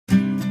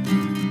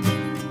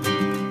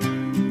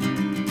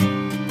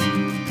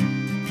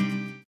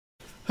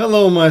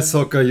Hello, my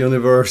soccer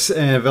universe,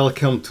 and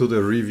welcome to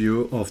the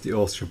review of the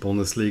Austrian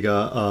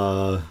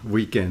Bundesliga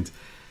weekend.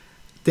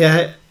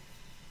 There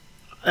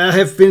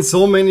have been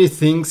so many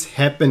things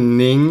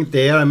happening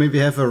there. I mean, we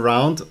have a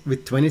round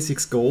with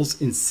 26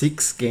 goals in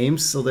 6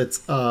 games, so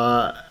that's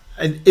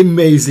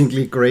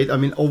amazingly great. I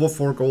mean, over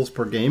 4 goals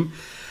per game.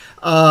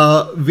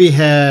 We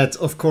had,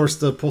 of course,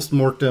 the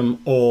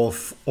post-mortem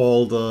of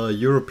all the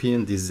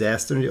European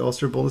disaster in the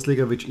Austrian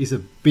Bundesliga, which is a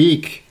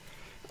big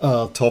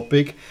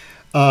topic.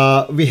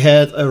 We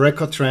had a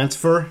record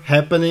transfer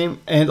happening,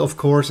 and of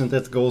course, and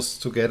that goes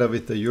together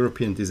with the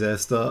European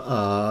disaster,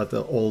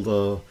 all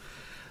the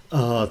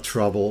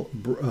trouble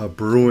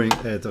brewing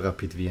at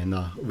Rapid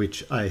Vienna,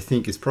 which I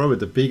think is probably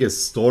the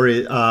biggest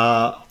story.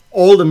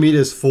 All the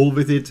media is full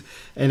with it,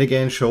 and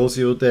again shows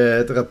you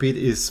that Rapid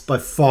is by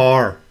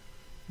far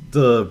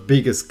the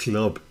biggest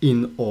club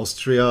in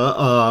Austria,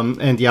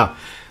 and yeah,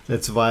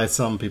 that's why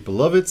some people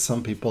love it,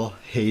 some people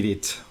hate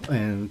it,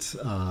 and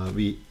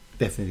we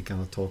definitely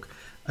gonna talk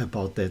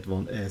about that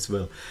one as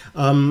well.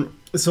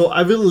 So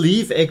I will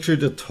leave actually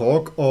the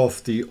talk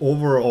of the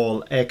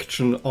overall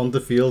action on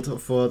the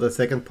field for the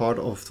second part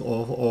of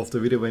the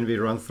video when we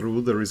run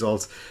through the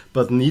results.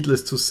 But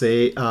needless to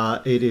say,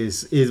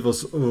 it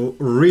was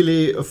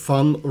really a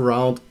fun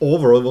round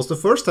overall. It was the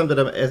first time that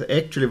I'm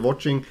actually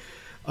watching.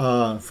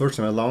 First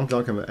time in a long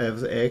time I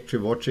was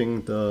actually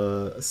watching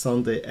the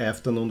Sunday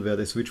afternoon where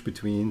they switched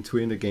between two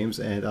in the games,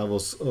 and I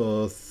was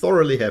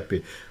thoroughly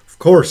happy. Of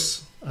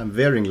course, I'm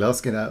wearing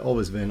Lask, and I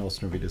always wear in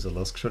Austrian videos a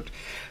Lask shirt.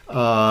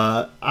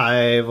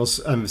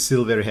 I'm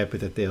still very happy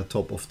that they are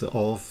top of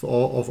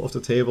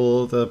the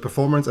table. The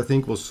performance, I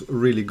think, was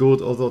really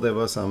good, although there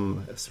were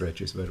some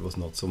stretches where it was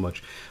not so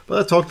much. But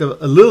I talked a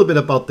little bit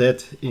about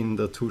that in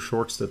the 2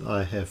 shorts that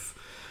I have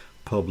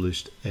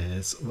published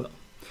as well.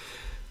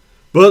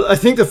 But I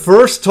think the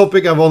first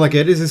topic I want to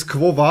get is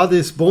Quo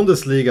Vadis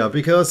Bundesliga,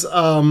 because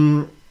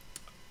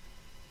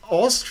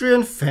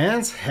Austrian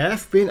fans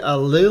have been a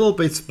little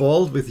bit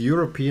spoiled with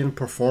European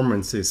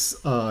performances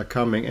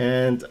coming,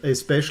 and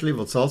especially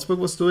what Salzburg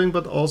was doing,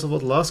 but also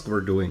what Lask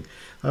were doing.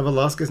 However,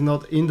 Lask is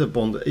not in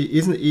the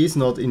is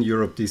not in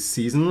Europe this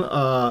season.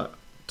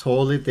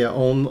 Totally their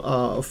own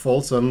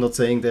fault. So I'm not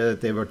saying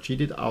that they were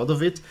cheated out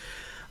of it.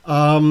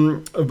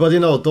 But you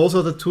know, those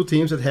are the 2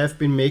 teams that have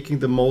been making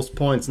the most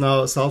points.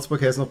 Now,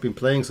 Salzburg has not been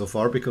playing so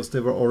far because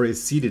they were already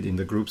seeded in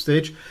the group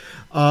stage.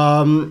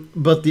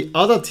 But the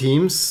other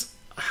teams,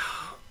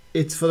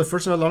 it's for the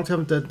first time in a long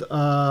time that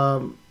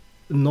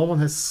no one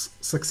has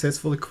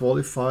successfully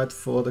qualified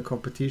for the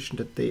competition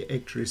that they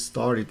actually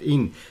started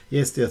in.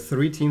 Yes, there are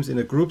 3 teams in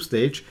the group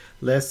stage.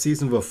 Last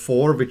season were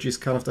 4, which is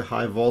kind of the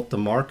high water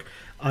mark.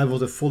 I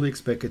would have fully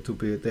expected to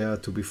be there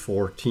to be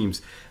 4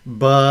 teams,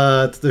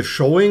 but the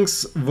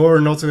showings were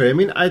not so great. I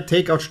mean, I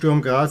take out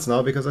Sturm Graz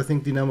now because I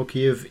think Dynamo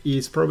Kiev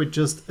is probably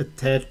just a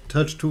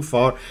touch too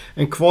far,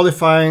 and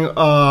qualifying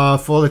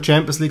for the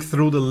Champions League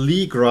through the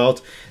league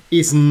route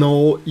is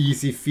no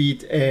easy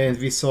feat, and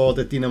we saw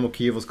that Dynamo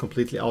Kiev was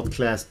completely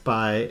outclassed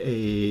by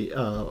a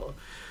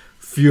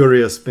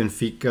furious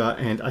Benfica,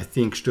 and I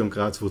think Sturm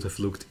Graz would have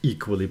looked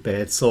equally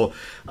bad. So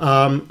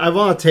I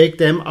want to take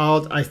them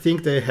out. I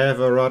think they have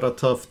a rather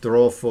tough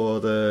draw for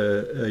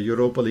the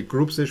Europa League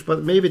group stage,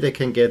 but maybe they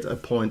can get a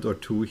point or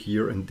 2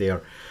 here and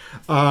there.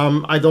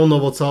 I don't know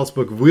what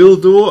Salzburg will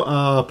do.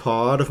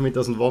 Part of me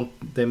doesn't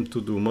want them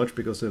to do much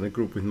because they're in a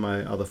group with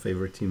my other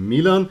favorite team,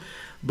 Milan.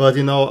 But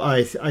you know,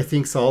 I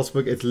think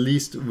Salzburg at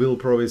least will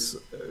probably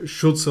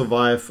should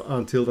survive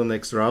until the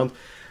next round.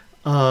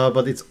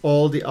 But it's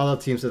all the other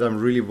teams that I'm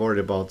really worried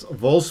about.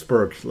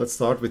 Wolfsburg, let's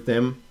start with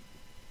them,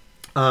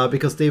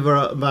 because they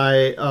were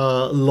my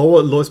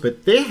lowest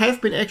bet. They have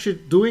been actually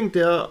doing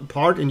their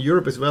part in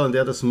Europe as well, and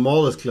they're the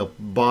smallest club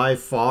by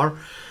far.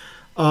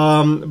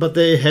 But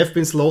they have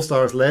been slow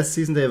starters. Last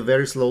season they were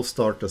very slow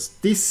starters.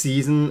 This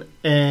season,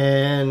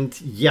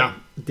 and yeah,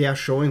 their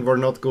showing were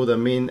not good. I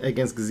mean,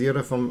 against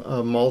Gzira from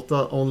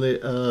Malta, only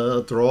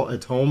a draw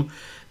at home.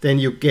 Then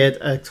you get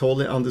a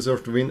totally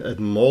undeserved win at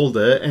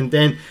Molde, and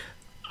then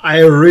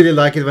I really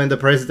like it when the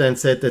president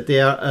said that they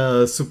are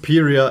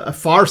a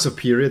far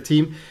superior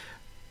team.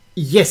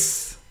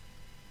 Yes,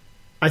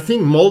 I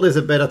think Molde is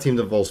a better team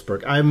than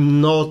Wolfsburg. I'm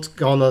not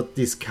gonna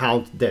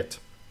discount that.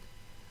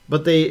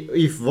 But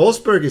if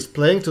Wolfsburg is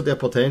playing to their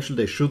potential,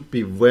 they should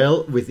be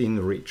well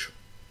within reach.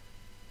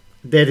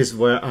 That is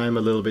where I'm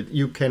a little bit,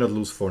 you cannot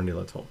lose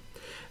 4-0 at home.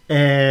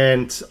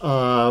 And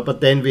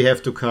but then we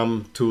have to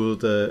come to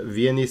the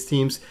Viennese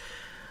teams.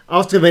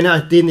 Austria Vienna,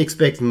 I didn't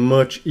expect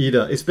much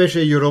either,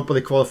 especially Europa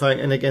League qualifying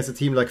and against a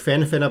team like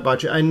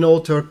Fenerbahce. I know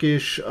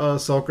Turkish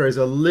soccer is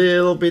a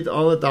little bit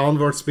on a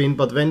downward spin,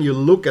 but when you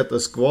look at the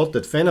squad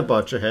that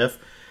Fenerbahce have,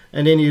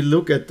 and then you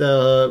look at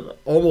the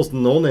almost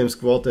no-name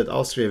squad that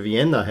Austria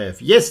Vienna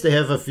have. Yes, they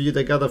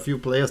got a few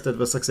players that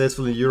were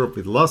successful in Europe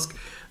with Lask,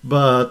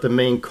 but the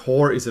main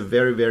core is a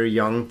very, very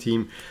young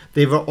team.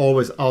 They were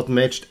always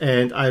outmatched,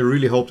 and I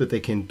really hope that they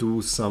can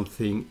do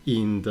something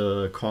in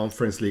the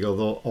Conference League,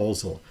 although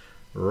also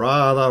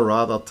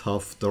rather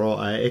tough draw.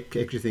 I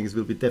actually think it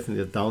will be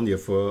definitely a down year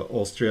for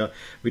Austria,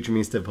 which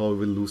means they probably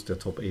will lose their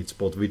top 8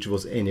 spot, which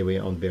was anyway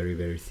on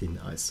very thin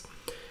ice.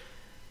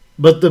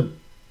 But the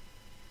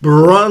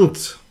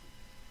brunt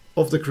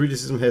of the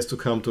criticism has to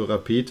come to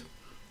Rapid,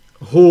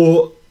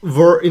 who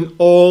were in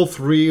all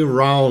 3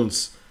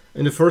 rounds.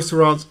 In the first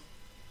round,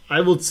 I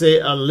would say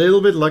a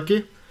little bit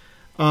lucky.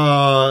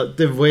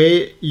 The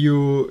way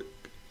you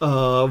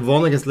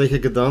won against Lech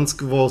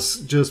Gdansk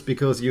was just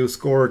because you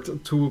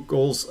scored 2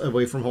 goals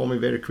away from home in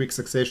very quick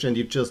succession and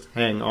you just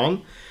hang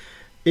on.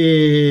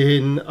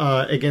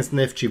 Against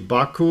Neftchi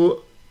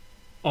Baku,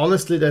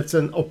 honestly, that's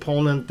an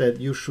opponent that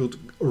you should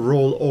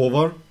roll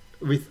over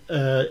with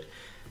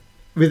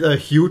a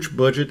huge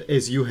budget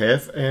as you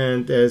have,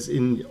 and as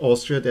in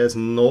Austria, there's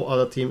no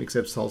other team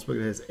except Salzburg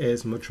that has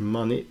as much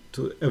money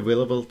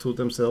available to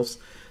themselves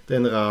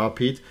than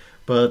Rapid.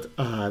 But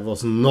it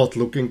was not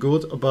looking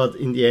good. But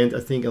in the end, I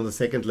think on the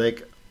second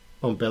leg,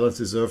 on balance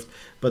deserved.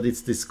 But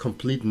it's this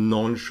complete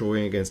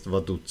non-showing against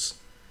Vaduz.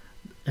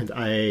 And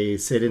I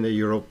said in the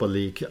Europa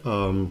League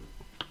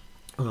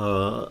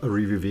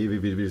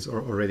review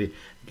already,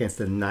 against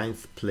the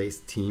 9th place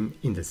team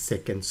in the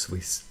 2nd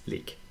Swiss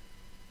league.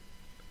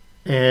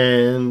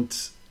 And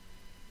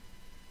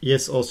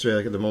yes, Austria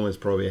at the moment is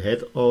probably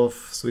ahead of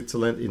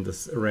Switzerland in the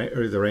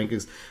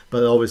rankings,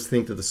 but I always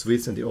think that the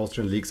Swiss and the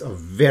Austrian leagues are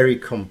very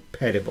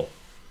compatible.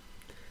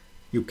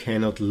 You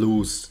cannot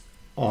lose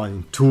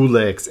on 2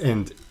 legs,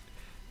 and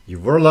you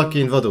were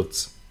lucky in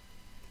Vaduz,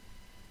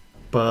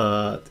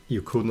 but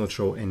you could not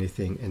show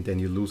anything, and then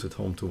you lose at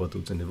home to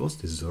Vaduz, and it was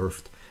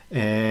deserved.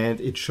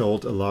 And it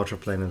showed a larger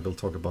plan, and we'll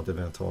talk about it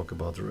when I talk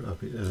about a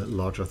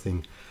larger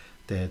thing,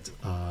 that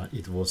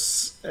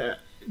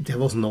there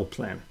was no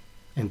plan.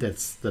 And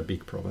that's the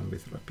big problem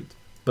with Rapid.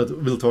 But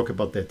we'll talk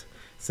about that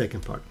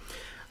second part.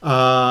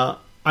 I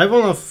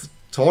want to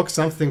talk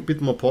something a bit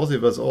more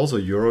positive, but also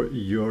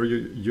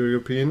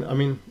European. I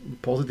mean,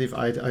 positive,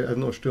 I don't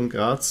know, Sturm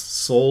Graz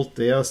sold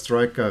their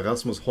striker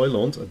Rasmus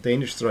Højlund, a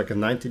Danish striker,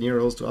 19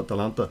 years old, to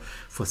Atalanta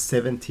for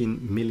 17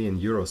 million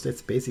euros.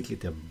 That's basically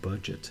their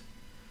budget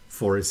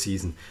for a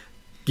season.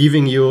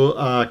 Giving you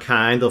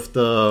kind of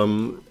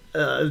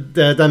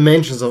the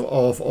dimensions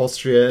of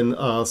Austrian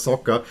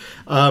soccer.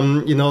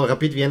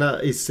 Rapid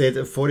Vienna is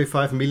said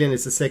 45 million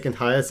is the 2nd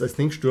highest. I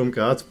think Sturm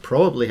Graz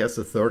probably has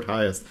the 3rd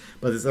highest,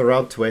 but it's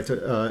around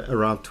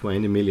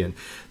 20 million.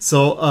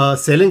 So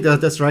selling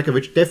the striker,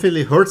 which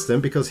definitely hurts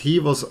them because he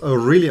was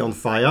really on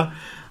fire.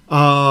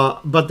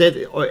 But that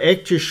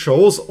actually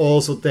shows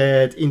also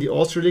that in the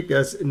Austrian League,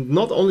 there's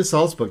not only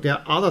Salzburg, there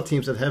are other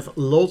teams that have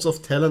loads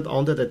of talent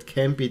on there that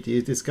can be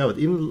discovered.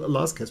 Even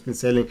Lask has been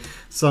selling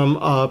some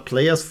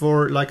players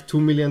for like 2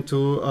 million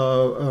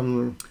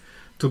to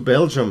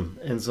Belgium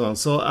and so on.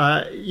 So,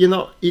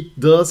 it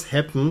does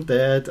happen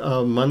that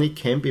money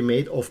can be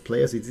made off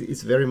players.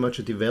 It's very much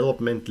a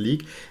development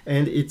league,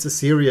 and it's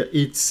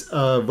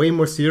a way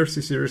more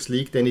serious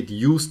league than it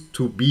used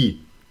to be.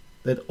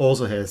 That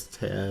also has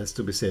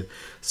to be said.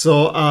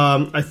 So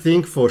I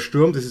think for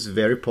Sturm this is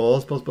very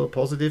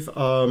positive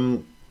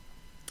on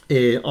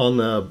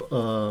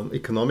the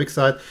economic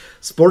side.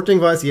 Sporting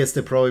wise, yes,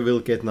 they probably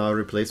will get now a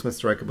replacement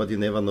striker, but you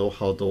never know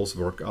how those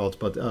work out.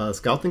 But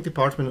scouting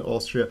department in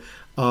Austria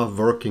are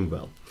working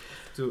well.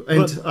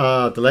 And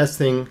the last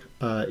thing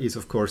is,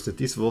 of course, that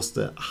this was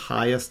the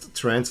highest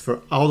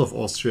transfer out of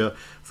Austria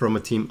from a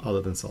team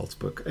other than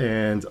Salzburg,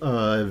 and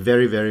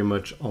very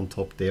much on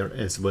top there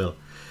as well.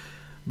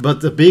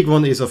 But the big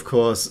one is, of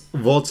course,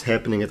 what's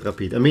happening at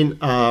Rapid. I mean,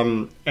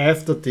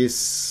 after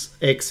this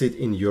exit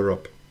in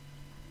Europe,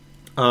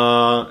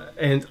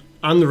 and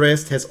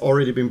unrest has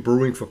already been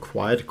brewing for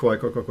quite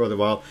a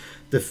while,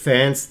 the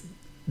fans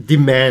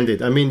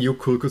demanded. I mean, you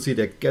could see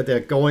that they're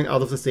going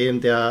out of the stadium,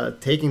 they're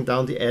taking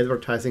down the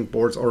advertising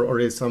boards, or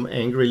already some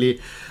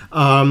angrily,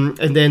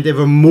 and then they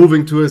were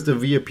moving towards the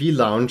VIP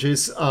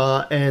lounges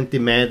and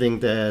demanding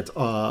that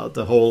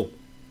the whole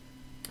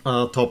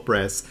top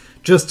brass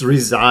just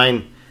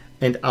resign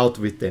and out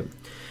with them.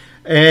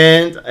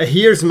 And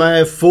here's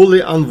my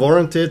fully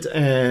unwarranted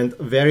and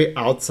very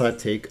outside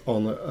take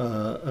on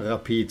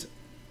Rapid.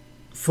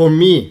 For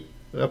me,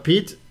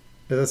 Rapid,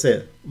 as I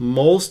said,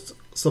 most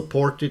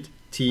supported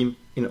team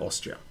in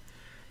Austria.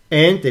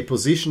 And they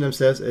position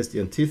themselves as the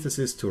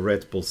antithesis to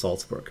Red Bull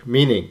Salzburg.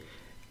 Meaning,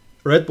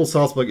 Red Bull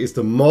Salzburg is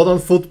the modern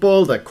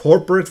football, the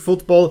corporate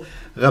football.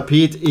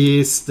 Rapid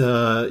is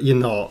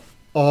the,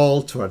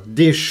 all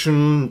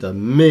tradition, the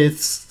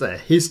myths, the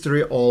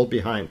history all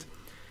behind.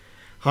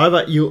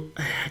 However, you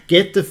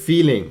get the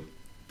feeling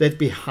that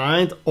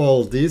behind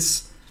all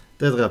this,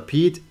 that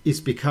Rapid is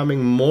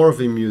becoming more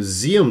of a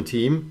museum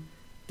team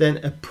than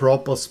a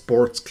proper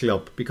sports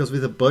club. Because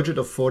with a budget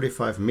of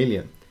 45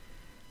 million,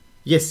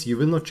 yes, you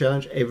will not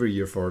challenge every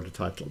year for the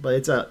title, but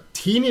it's a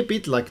teeny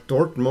bit like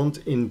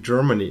Dortmund in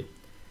Germany.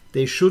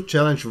 They should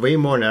challenge way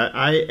more. Now,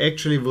 I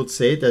actually would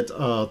say that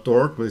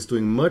Dortmund is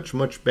doing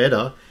much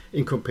better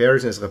in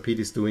comparison as Rapid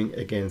is doing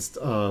against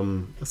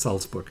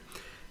Salzburg.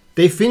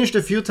 They finished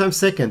a few times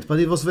second, but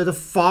it was with a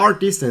far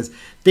distance.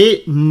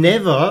 They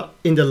never,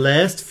 in the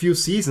last few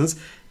seasons,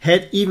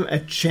 had even a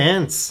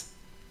chance,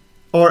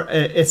 or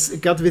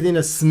it got within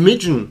a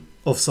smidgen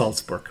of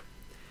Salzburg.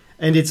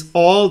 And it's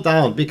all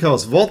down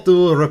because what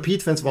do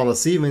Rapid fans want to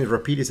see? When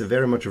Rapid is a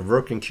very much a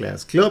working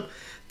class club,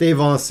 they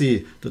want to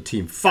see the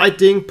team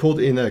fighting, put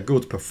in a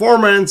good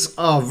performance,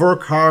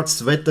 work hard,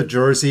 sweat the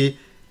jersey.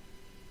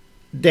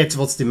 That's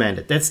what's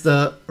demanded. That's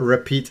the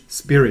Rapid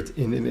spirit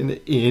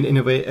in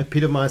a way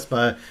epitomized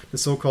by the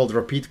so-called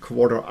Rapid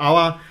quarter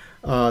hour.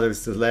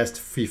 There's the last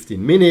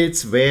 15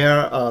 minutes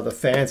where the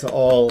fans are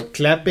all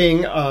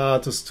clapping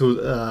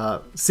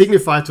to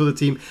signify to the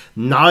team,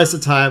 now is the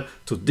time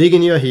to dig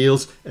in your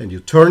heels and you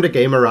turn the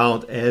game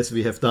around, as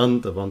we have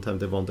done the one time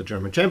they won the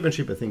German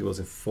championship. I think it was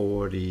in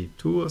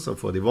 42 or so,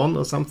 41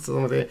 or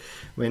something like that,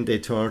 when they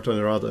turned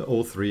around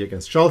 0-3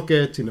 against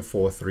Schalke in a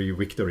 4-3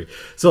 victory.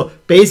 So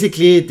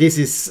basically this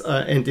is,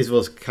 and this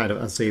was kind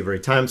of unsavory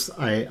times,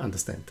 I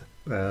understand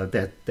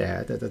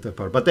that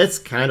part, but that's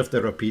kind of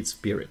the Rapid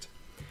spirit.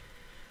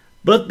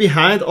 But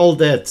behind all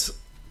that,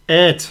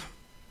 add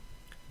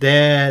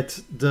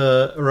that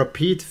the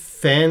Rapid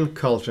fan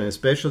culture,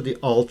 especially the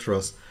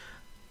ultras,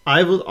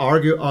 I would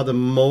argue are the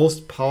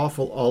most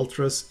powerful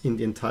ultras in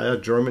the entire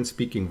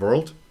German-speaking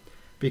world,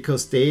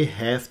 because they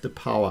have the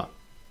power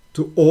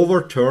to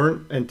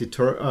overturn and the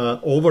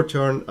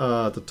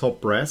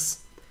top brass,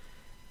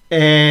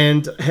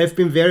 and have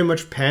been very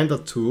much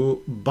pandered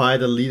to by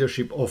the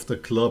leadership of the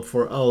club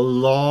for a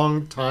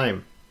long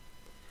time.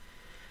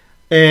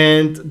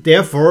 And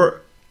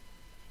therefore,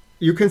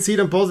 you can see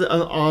them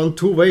on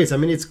two ways. I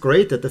mean, it's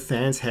great that the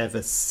fans have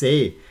a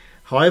say.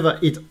 However,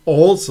 it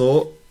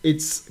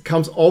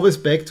comes always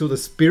back to the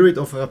spirit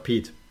of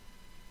Rapid.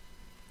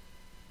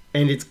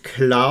 And it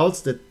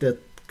clouds that the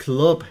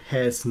club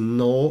has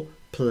no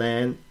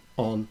plan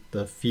on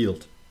the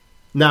field.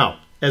 Now,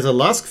 as a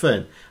LASK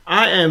fan,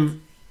 I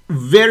am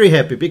very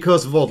happy,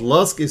 because what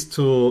LASK is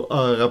to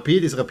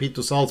Rapid is Rapid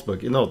to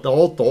Salzburg. You know,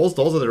 those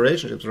are the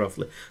relationships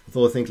roughly.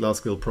 Although I think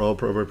LASK will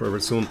probably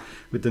soon,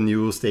 with the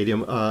new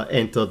stadium,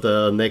 enter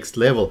the next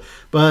level.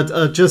 But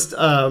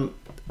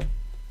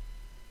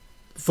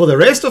for the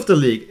rest of the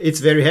league, it's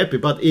very happy.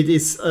 But it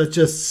is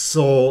just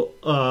so,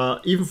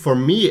 even for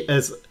me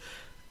as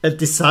a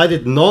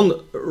decided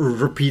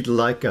non-Rapid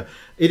liker,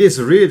 it is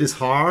really this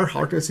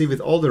hard to see,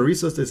 with all the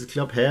resources the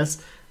club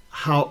has,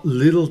 how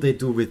little they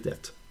do with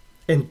that.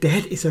 And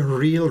that is a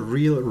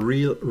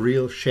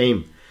real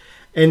shame.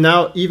 And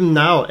now, even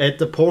now, at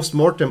the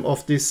post-mortem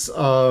of this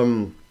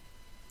loss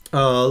to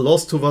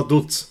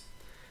Vaduz,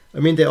 I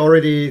mean, they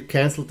already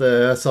cancelled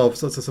the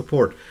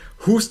support.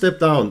 Who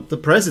stepped down? The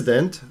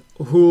president,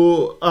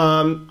 who,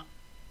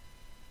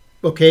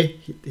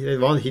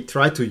 he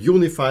tried to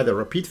unify the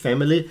Rapid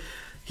family.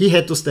 He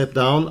had to step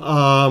down,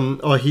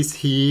 or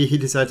he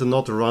decided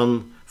not to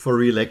run for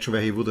re-election,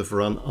 where he would have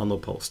run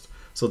unopposed.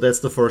 So that's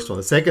the first one.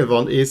 The second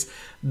one is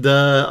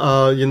the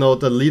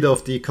leader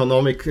of the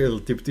economic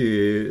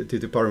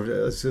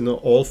department,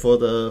 all for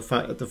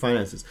the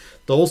finances.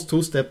 Those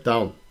two stepped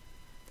down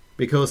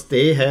because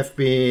they have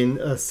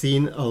been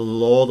seen a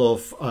lot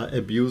of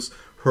abuse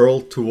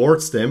hurled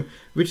towards them,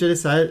 which they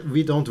decided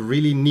we don't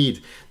really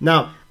need.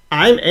 Now,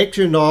 I'm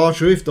actually not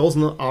sure if those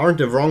aren't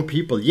the wrong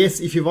people. Yes,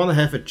 if you want to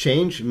have a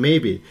change,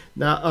 maybe.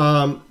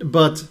 Now,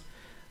 but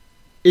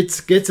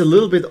it gets a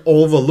little bit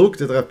overlooked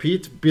that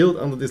Rapid built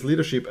under this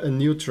leadership a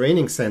new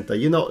training center.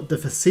 You know, the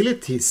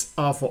facilities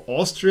are for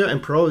Austria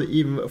and probably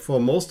even for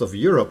most of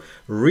Europe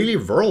really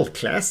world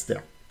class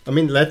there. I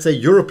mean, let's say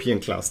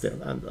European class there,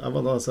 and I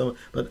don't know,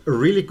 but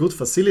really good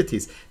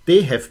facilities.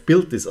 They have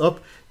built this up.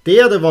 They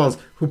are the ones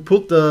who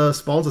put the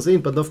sponsors in,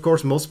 but of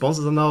course most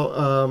sponsors are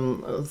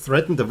now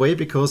threatened away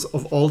because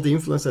of all the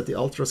influence that the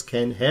ultras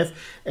can have,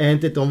 and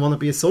they don't want to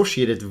be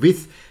associated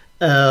with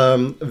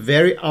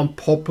very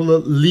unpopular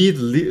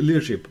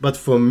leadership. But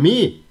for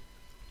me,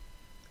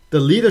 the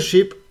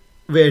leadership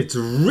where it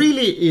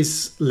really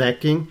is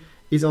lacking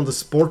is on the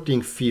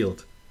sporting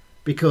field,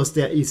 because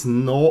there is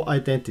no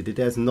identity.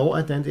 There's no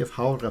identity of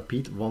how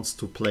Rapid wants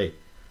to play.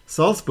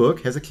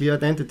 Salzburg has a clear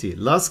identity.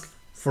 LASK,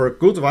 for a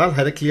good while,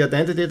 had a clear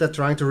identity. They're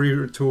trying to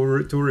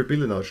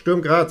rebuild it now.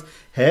 Sturm Graz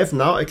have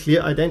now a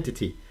clear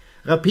identity.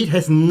 Rapid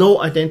has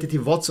no identity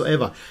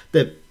whatsoever.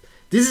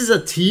 This is a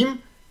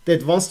team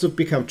that wants to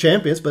become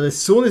champions, but as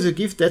soon as you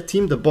give that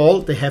team the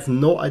ball, they have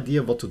no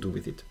idea what to do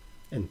with it.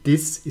 And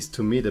this is,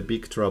 to me, the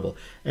big trouble.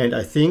 And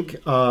I think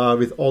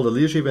with all the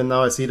leadership, and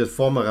now I see that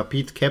former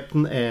Rapid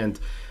captain and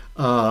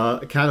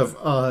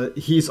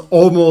he's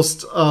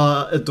almost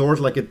adored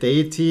like a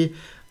deity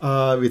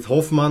with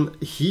Hoffmann.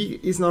 He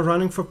is now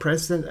running for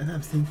president, and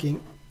I'm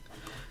thinking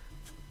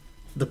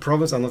the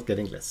problems are not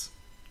getting less.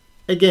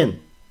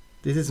 Again,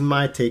 this is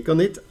my take on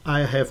it.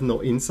 I have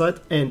no insight,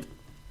 and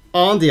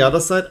on the other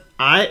side,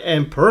 I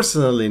am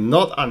personally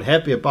not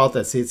unhappy about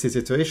that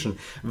situation.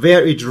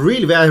 Where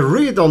I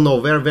really don't know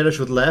whether I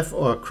should laugh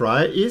or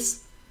cry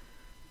is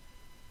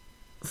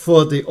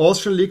for the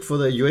Austrian League, for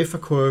the UEFA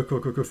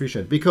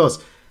coefficient.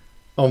 Because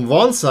On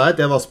one side,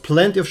 there was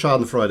plenty of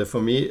Schadenfreude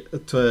for me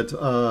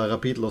to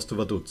Rapid lost to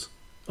Vaduz.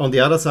 On the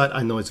other side,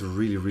 I know it's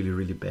really, really,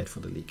 really bad for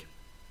the league.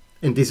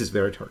 And this is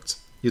where it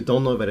hurts. You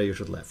don't know whether you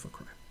should laugh or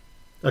cry.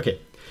 Okay,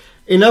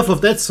 enough of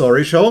that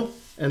sorry show.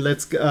 And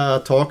let's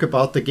talk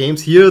about the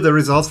games here, the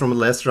results from the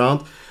last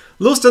round.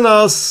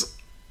 Lustenau's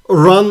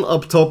run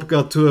up top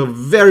got to a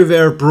very,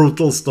 very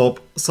brutal stop.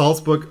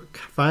 Salzburg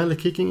finally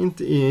kicking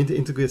into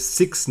a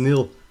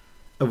 6-0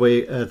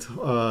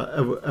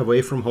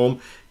 away from home.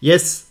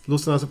 Yes,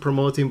 Lustenau's a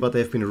promoted team, but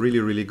they've been really,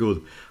 really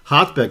good.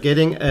 Hartberg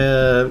getting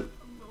a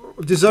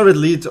deserved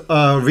lead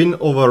win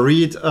over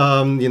Ried,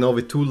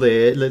 with 2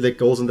 late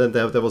goals, and then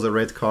there was a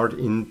red card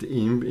in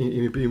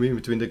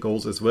between the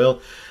goals as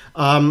well.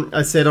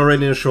 I said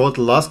already in a short,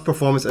 last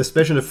performance,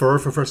 especially in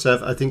the first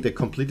half, I think they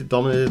completely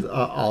dominated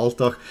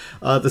Altach.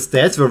 The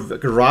stats were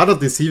rather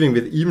deceiving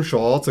with even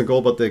shots and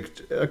goal, but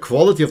the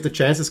quality of the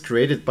chances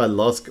created by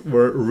Lusk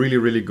were really,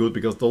 really good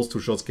because those 2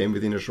 shots came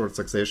within a short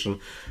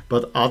succession.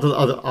 But other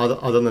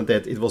than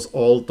that, it was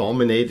all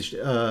domination.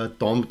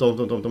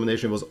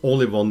 Domination was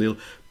only 1-0.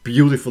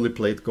 Beautifully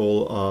played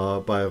goal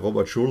by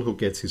Robert Schul, who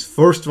gets his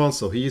first one,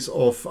 so he's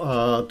off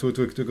to a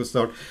good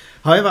start.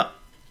 However,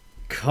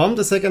 come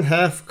the second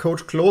half,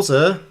 Coach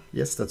Klose,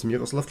 yes, that's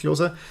Miroslav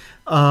Klose,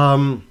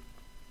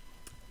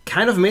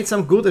 kind of made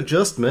some good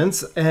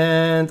adjustments,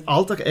 and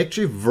Altach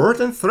actually were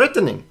then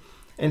threatening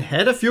and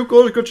had a few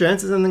good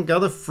chances and then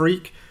got a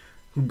freak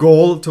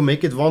goal to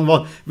make it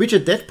 1-1, which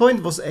at that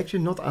point was actually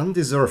not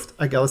undeserved,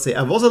 I gotta say.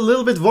 I was a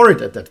little bit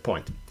worried at that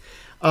point.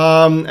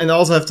 And I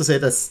also have to say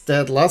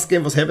that last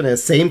game was happening at the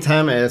same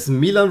time as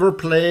Milan were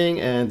playing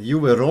and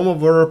Juve Roma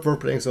were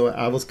playing, so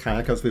I was kind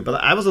of confused. But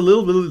I was a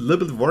little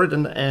bit worried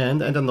and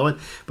annoyed,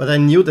 but I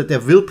knew that there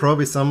will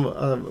probably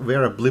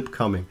somewhere a blip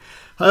coming.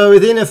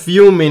 Within a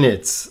few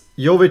minutes,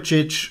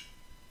 Jovicic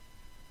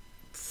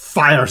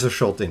fires a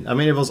shot in. I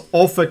mean, it was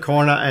off a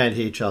corner and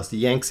he just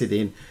yanks it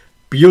in.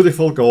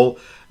 Beautiful goal.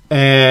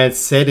 And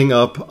setting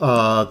up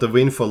the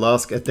win for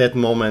Lusk at that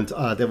moment,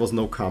 there was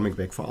no coming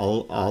back for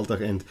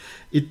Altach, and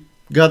it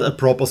got a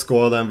proper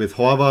scoreline with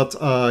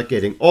Horvath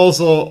getting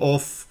also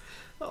off,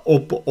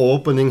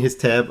 opening his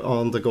tab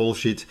on the goal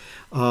sheet.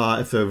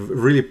 It's a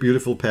really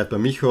beautiful pad by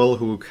Michal,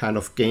 who kind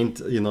of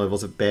gained, it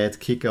was a bad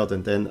kick out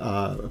and then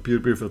a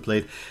beautiful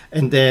play.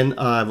 And then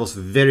I was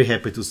very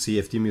happy to see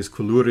Eftimios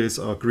Koulouris,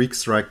 our Greek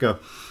striker,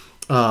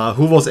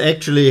 who was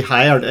actually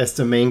hired as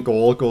the main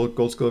goal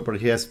scorer, but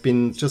he has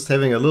been just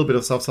having a little bit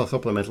of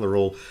supplemental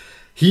role.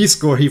 He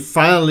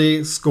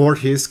finally scored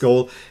his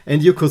goal,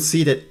 and you could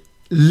see that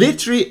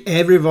literally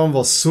everyone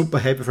was super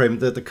happy for him.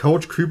 The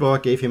coach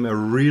Kübauer gave him a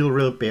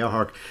real bear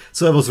hug.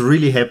 So I was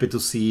really happy to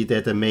see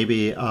that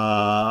maybe,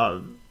 I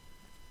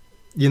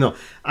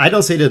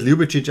don't say that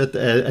Ljubicic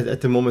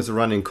at the moment is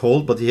running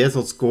cold, but he has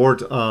not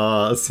scored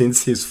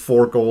since his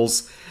 4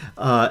 goals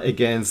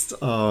against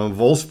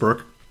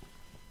Wolfsburg.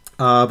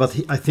 But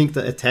I think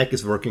the attack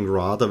is working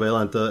rather well,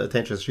 and the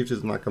attention has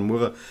shifted to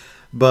Nakamura.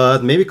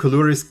 But maybe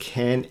Koulouris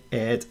can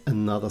add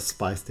another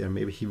spice there.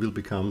 Maybe he will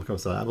become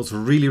star. I was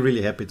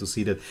really happy to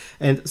see that,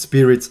 and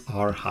spirits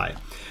are high.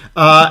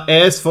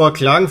 As for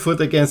Klagenfurt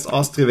against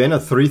Austria Vienna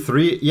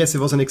 3-3, yes, it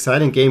was an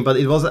exciting game, but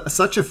it was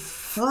such a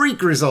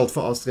freak result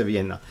for Austria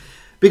Vienna,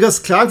 because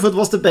Klagenfurt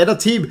was the better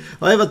team.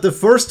 However, the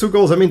first 2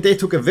 goals, I mean, they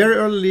took a very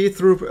early lead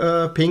through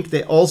Pink.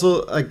 They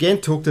also,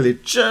 again, took the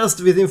lead just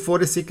within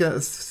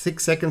 46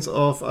 seconds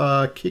of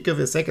kick of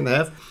the second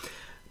half.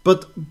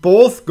 But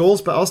both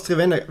goals by Austria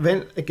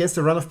went against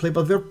the run of play,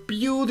 but were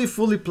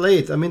beautifully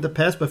played. I mean, the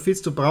pass by Fitz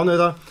to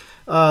Braunöder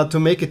to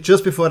make it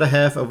just before the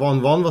half, a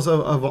 1-1 was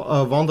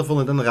a wonderful.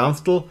 And then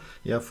Ramftl,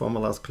 former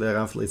last player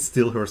Ramftl, it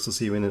still hurts to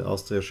see him in an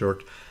Austria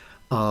shirt.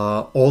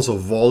 Also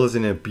Wallace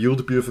in a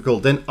beautiful goal.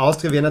 Then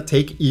Austria Vienna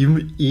take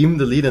even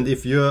the lead, and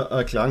if you're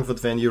a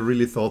Klagenfurt fan, you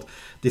really thought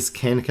this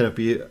can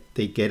be,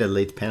 they get a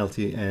late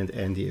penalty and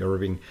Andy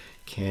Irving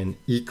can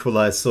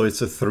equalize, so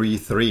it's a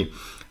 3-3.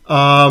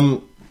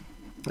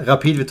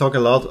 Rapid, we talk a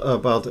lot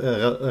about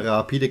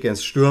Rapid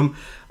against Sturm.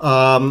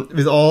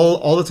 With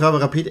all the trouble,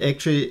 Rapid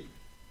actually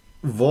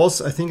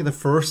was, I think, in the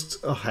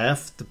first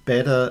half the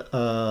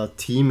better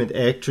team, and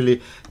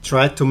actually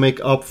tried to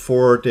make up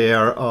for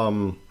their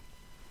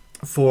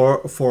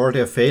for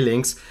their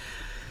failings.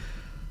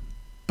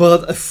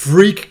 But a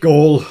freak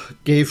goal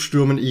gave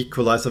Sturm an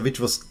equalizer, which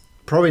was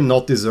probably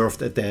not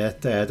deserved at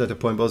the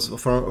point. Was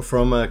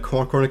from a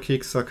corner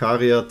kick.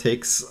 Zakaria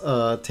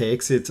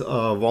takes it,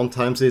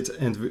 one-times it,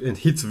 and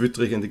hits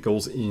Wüttrich, and it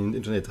goes into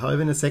the net.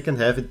 However, in the second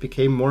half, it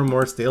became more and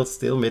more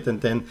stalemate,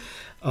 and then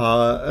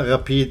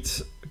Rapid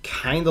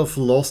kind of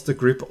lost the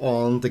grip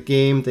on the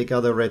game. They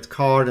got a red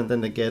card, and then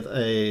they get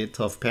a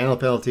tough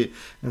penalty,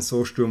 and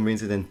so Sturm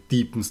wins it and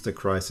deepens the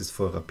crisis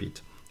for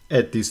Rapid.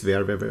 At this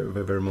very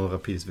moment,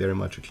 Rapid is very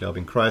much a club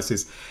in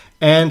crisis.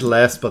 And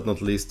last but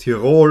not least,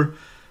 Tirol,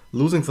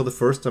 losing for the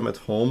first time at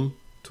home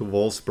to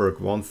Wolfsburg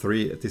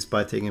 1-3,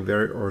 despite taking a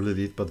very early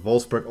lead. But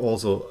Wolfsburg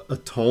also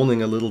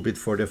atoning a little bit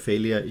for their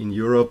failure in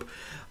Europe.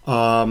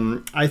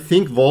 I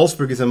think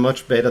Wolfsburg is a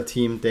much better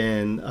team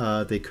than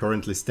they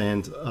currently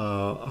stand.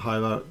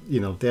 However, you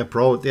know, they're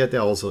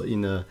also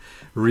in a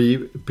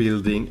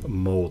rebuilding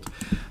mode.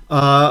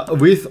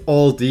 With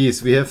all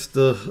these, we have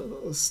the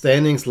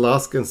standings.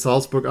 Lask and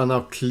Salzburg are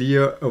now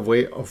clear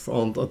away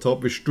on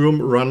top, with Sturm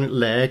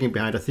lagging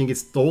behind. I think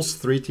it's those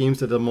three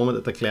teams at the moment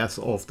at the class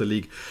of the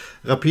league.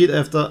 Rapid,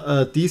 after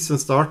a decent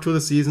start to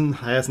the season,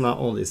 has now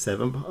only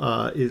 7.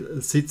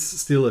 It sits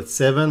still at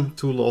 7,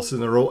 2 losses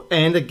in a row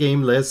and a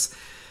game less,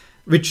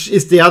 which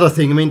is the other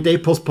thing. I mean, they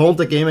postponed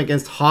the game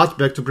against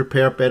Hartberg to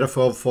prepare better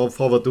for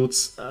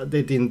Vaduz.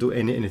 They didn't do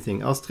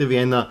anything. Austria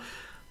Vienna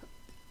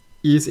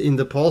is in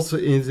the pulse,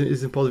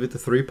 is in pulse with the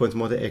 3 points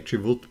more. They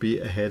actually would be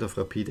ahead of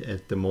Rapid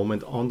at the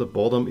moment. On the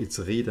bottom, it's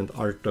Ried and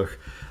Altach.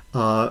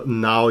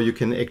 Now you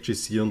can actually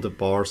see on the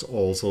bars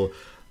also,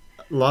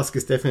 Lask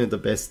is definitely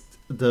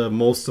the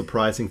most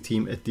surprising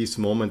team at this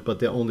moment, but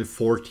there are only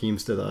 4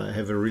 teams that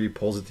have a really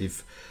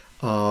positive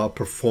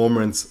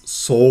performance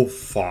so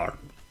far.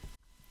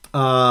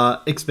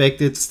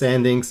 Expected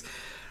standings.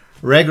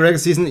 Regular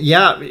season,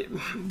 yeah,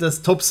 the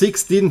top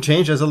 6 didn't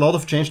change. There's a lot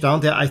of change down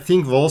there. I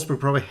think Wolfsburg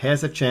probably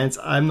has a chance.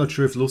 I'm not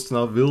sure if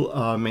Lustenau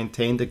will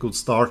maintain the good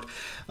start,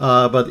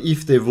 but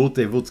if they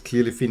would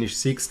clearly finish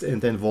 6th,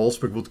 and then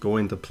Wolfsburg would go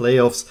in the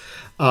playoffs.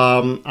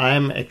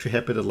 I'm actually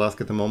happy that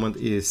Lask at the moment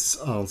is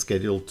on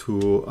schedule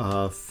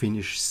to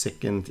finish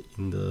 2nd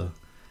in the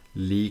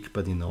league,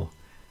 but you know,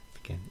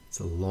 again, it's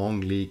a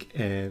long league,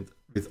 and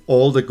with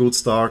all the good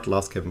start,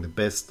 Lask having the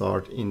best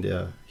start in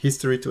their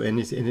history to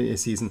any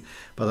season.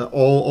 But I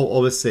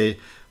always say,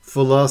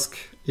 for Lask,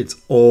 it's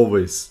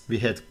always, we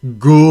had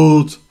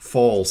good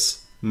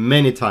falls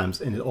many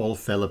times and it all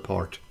fell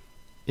apart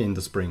in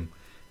the spring.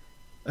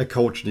 A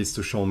coach needs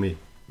to show me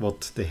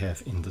what they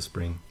have in the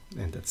spring,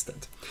 and that's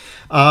that.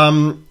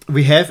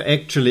 We have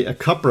actually a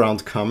cup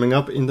round coming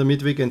up in the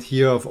midweek, and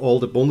here of all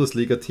the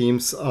Bundesliga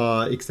teams,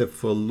 except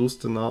for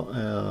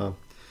Lustenau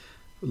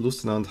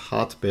and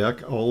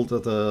Hartberg, all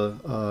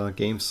the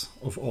games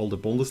of all the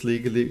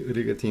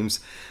Bundesliga teams.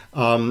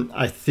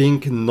 I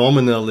think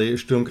nominally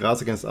Sturm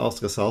Graz against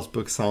Austria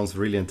Salzburg sounds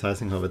really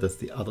enticing. However, that's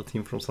the other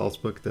team from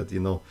Salzburg that,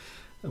 you know,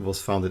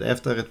 was founded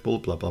after Red Bull,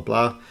 blah, blah,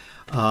 blah.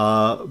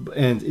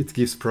 And it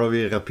gives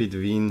probably Rapid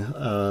Wien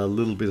a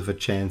little bit of a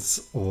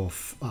chance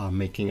of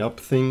making up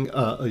thing,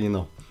 you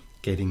know,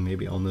 getting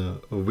maybe on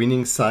a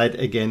winning side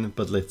again,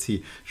 but let's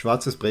see.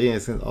 Schwarzes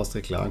Bregenz against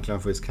Austria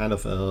Klagenfurt is kind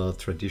of a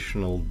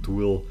traditional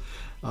duel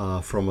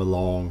from a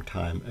long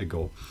time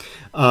ago.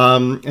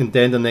 And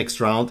then the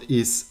next round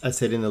is, I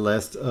said in the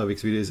last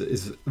week's video,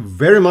 is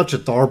very much a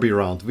derby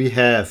round. We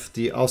have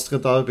the Austria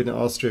derby between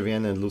Austria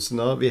Vienna and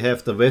Lustenau. We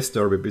have the West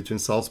derby between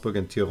Salzburg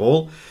and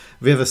Tirol.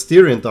 We have a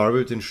Styrian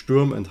derby between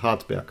Sturm and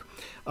Hartberg.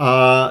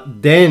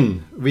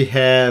 Then we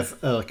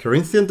have a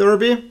Carinthian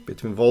derby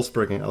between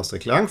Wolfsburg and Austria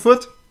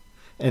Klagenfurt.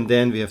 And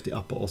then we have the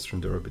Upper Austrian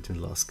derby between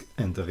Lask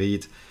and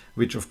Ried,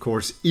 which of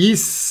course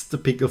is the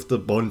pick of the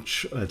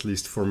bunch, at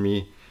least for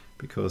me,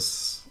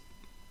 because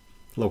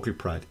local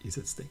pride is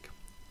at stake.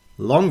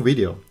 Long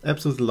video,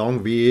 absolutely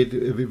long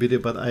video,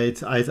 but I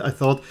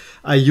thought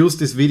I use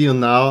this video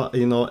now,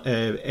 you know,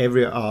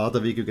 every other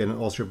week you get an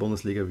Austria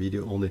Bundesliga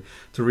video only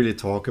to really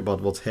talk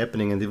about what's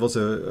happening, and it was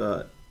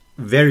a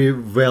very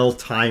well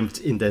timed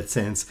in that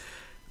sense,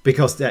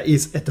 because there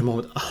is at the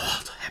moment a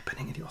lot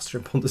happening in the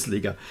Austrian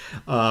Bundesliga.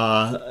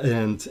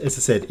 And as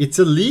I said, it's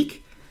a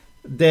league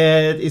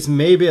that is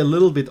maybe a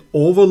little bit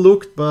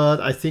overlooked, but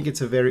I think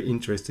it's a very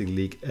interesting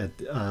league at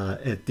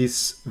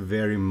this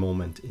very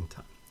moment in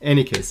time.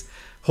 Any case,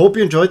 hope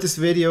you enjoyed this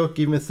video.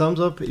 Give me a thumbs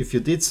up if you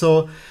did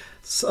so.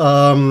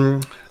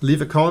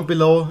 Leave a comment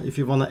below if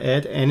you want to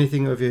add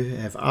anything, or if you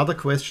have other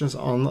questions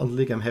on the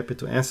league. I'm happy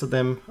to answer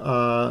them.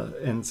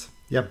 And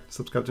yeah,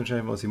 subscribe to the channel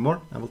if you want to see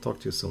more. I will talk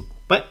to you soon.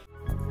 Bye.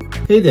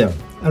 Hey there,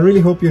 I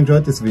really hope you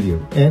enjoyed this video,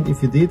 and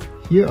if you did,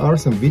 here are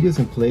some videos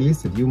and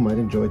playlists that you might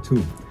enjoy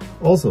too.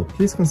 Also,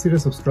 please consider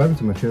subscribing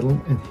to my channel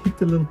and hit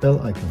the little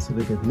bell icon so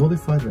you get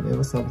notified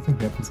whenever something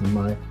happens in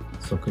my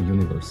soccer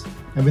universe.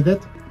 And with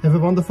that, have a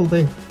wonderful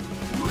day.